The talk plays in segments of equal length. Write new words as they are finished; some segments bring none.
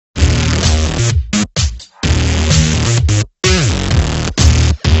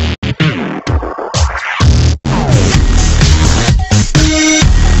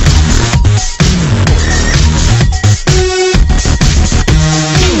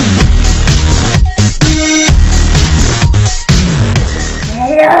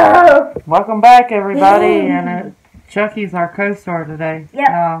Welcome back, everybody, and Chucky's our co-star today. Yep.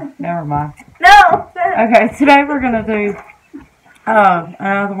 No, never mind. No! Okay, today we're going to do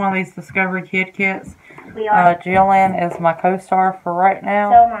another one of these Discovery Kid kits. We are. Jillian is my co-star for right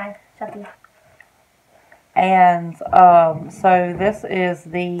now. So am I, Chucky. And so this is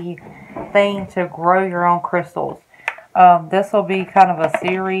the thing to grow your own crystals. This will be kind of a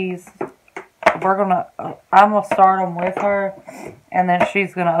series. I'm gonna start them with her, and then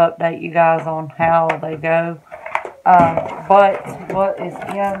she's gonna update you guys on how they go. But what is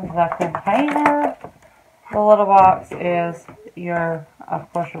in the container, the little box, is your,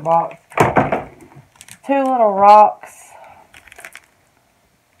 of course, your box. 2 little rocks,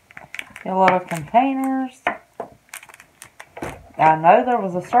 your little containers. I know there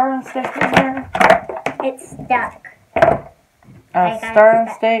was a stirring stick in there. It's stuck. A stirring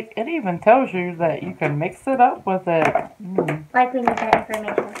stick. It even tells you that you can mix it up with it. Like we need that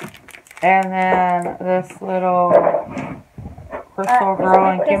information. And then this little crystal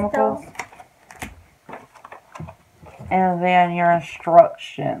growing chemicals. And then your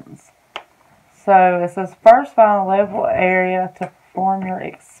instructions. So it says, first find a level area to perform your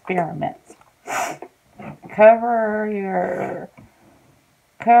experiments. Cover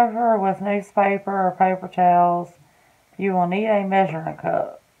with newspaper or paper towels. You will need a measuring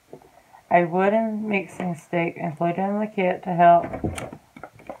cup, a wooden mixing stick included in the kit to help,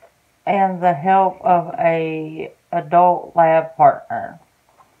 and the help of an adult lab partner.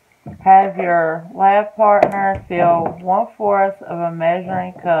 Have your lab partner fill 1/4 of a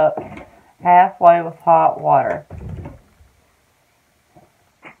measuring cup halfway with hot water.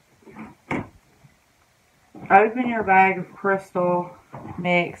 Open your bag of crystal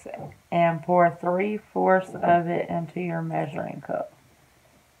mix and pour 3/4 of it into your measuring cup.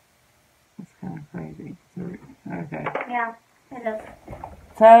 That's kind of crazy. Okay. Yeah, it is.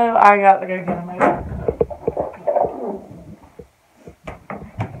 So I got to go get a measuring cup.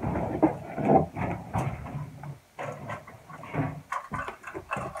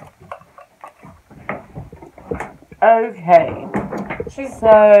 Okay.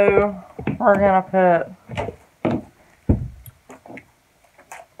 So we're gonna put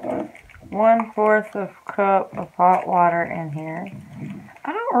 1/4 of a cup of hot water in here.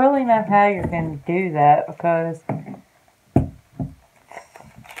 I don't really know how you're going to do that because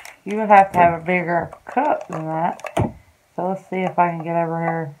you would have to have a bigger cup than that. So let's see if I can get over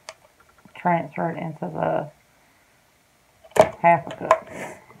here, transfer it into the half a cup.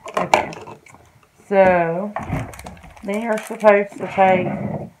 Okay. So then you're supposed to take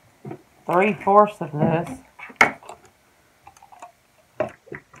 3/4 of this.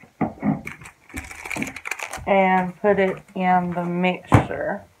 And put it in the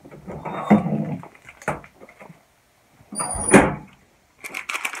mixture.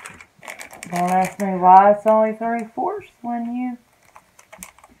 Don't ask me why it's only 3/4 when you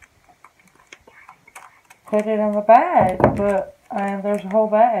put it in the bag, but there's a whole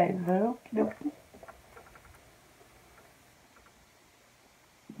bag. So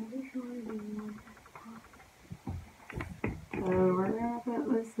we're gonna put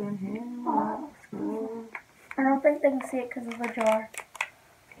this in here. I don't think they can see it because of the jar.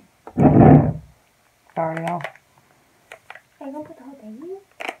 Sorry, y'all. Are you going to put the whole thing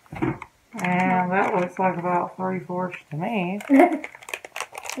in? And that looks like about 3/4 to me.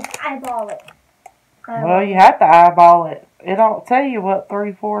 Just eyeball it. Well, you have to eyeball it. It don't tell you what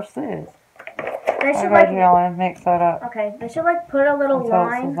 3/4 is. They should Jillian, mix that up. Okay, they should put a little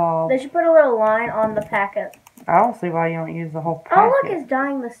line. They should put a little line on the packet. I don't see why you don't use the whole packet. Oh, look, it's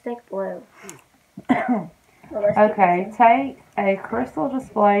dyeing the stick blue. Okay, take a crystal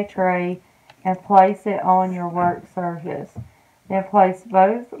display tray and place it on your work surface. Then place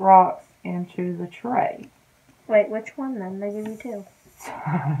both rocks into the tray. Wait, which one then? They give you 2.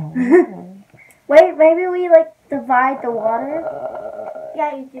 Wait, maybe we divide the water?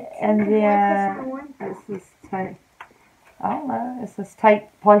 Yeah, you do. And then it says take. I don't know. It says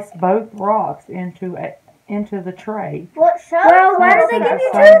place both rocks into the tray. Well, why do they give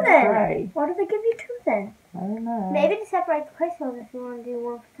you 2 then? Why do they give you 2 then? I don't know. Maybe to separate the crystals if you want to do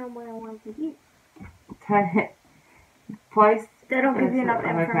one for someone and one for you. Place. They don't give you enough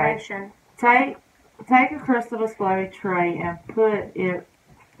information. Okay. Take a crystal display tray and put it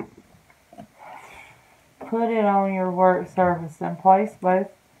on your work surface and place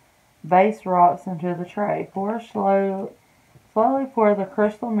both base rocks into the tray. Slowly pour the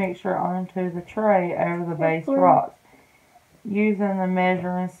crystal mixture onto the tray over the base rocks. Using the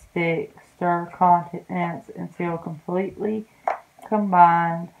measuring stick, stir contents until completely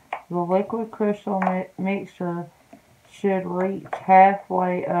combined. The liquid crystal mixture should reach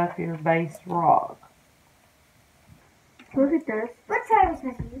halfway up your base rock. Look at this. What tray was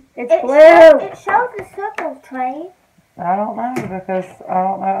missing? It's blue. It shows the circle tray. I don't know because I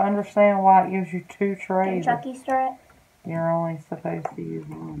don't understand why it gives you two trays. Can Chucky stir it? You're only supposed to use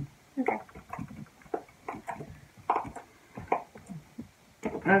one. Okay.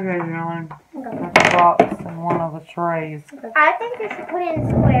 Okay, John. Okay. Put the rocks in one of the trays. I think we should put it in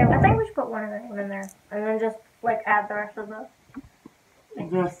square. I think we should put one of them in there, and then just like add the rest of the.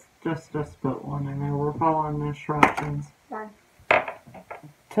 Just put one in there. We're following the instructions. Fine.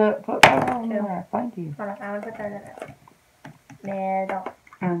 Put one in there. Thank you. Hold on, I want to put that in there. Middle.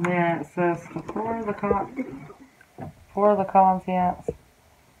 And then it says to pour the contents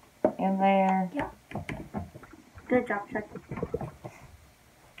in there. Good job, Chucky.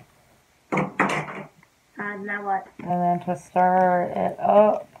 Now what? And then to stir it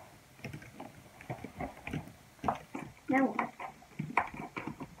up. Now what?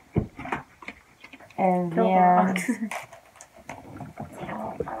 And Fill the then rocks.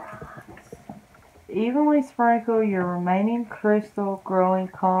 evenly sprinkle your remaining crystal growing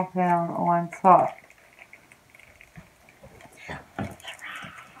compound on top.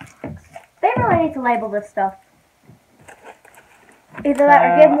 They really need to label this stuff. Either that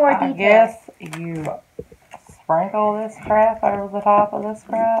or give more I details. guess you sprinkle this crap over the top of this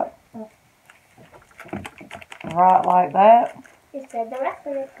crap. Right like that. It said the rest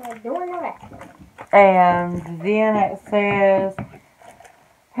of it, so I'm doing the rest. And then it says,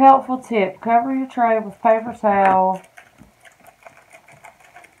 helpful tip, cover your tray with paper towel.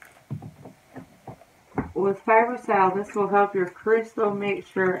 With paper towel, this will help your crystal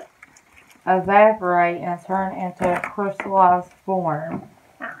mixture evaporate and turn into a crystallized form.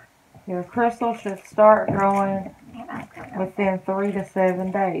 Your crystal should start growing within 3 to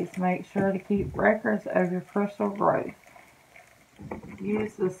 7 days. Make sure to keep records of your crystal growth.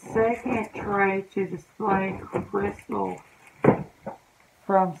 Use the second tray to display crystal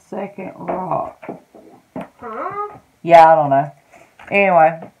from second rock. Huh? Yeah, I don't know.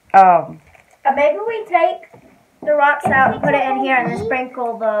 Anyway, Maybe we take the rocks out and put it in here and then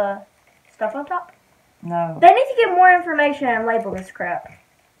sprinkle the stuff on top. no. They need to get more information and label this crap.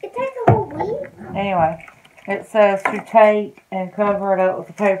 It takes a whole week. Anyway, it says to take and cover it up with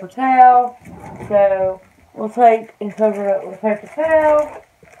a paper towel. So we'll take and cover it up with a paper towel.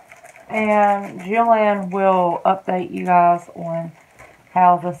 And Jillian will update you guys on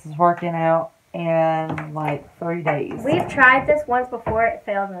how this is working out in like 3 days. We've tried this once before. It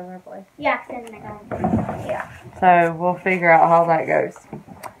failed miserably. Yeah, send it on. So we'll figure out how that goes.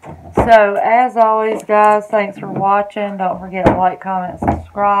 So as always, guys, thanks for watching. Don't forget to like, comment,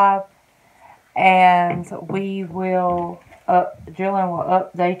 subscribe. And we will, Jillian will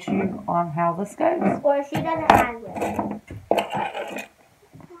update you on how this goes. Or if she doesn't, I will.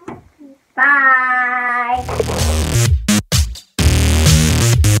 Bye.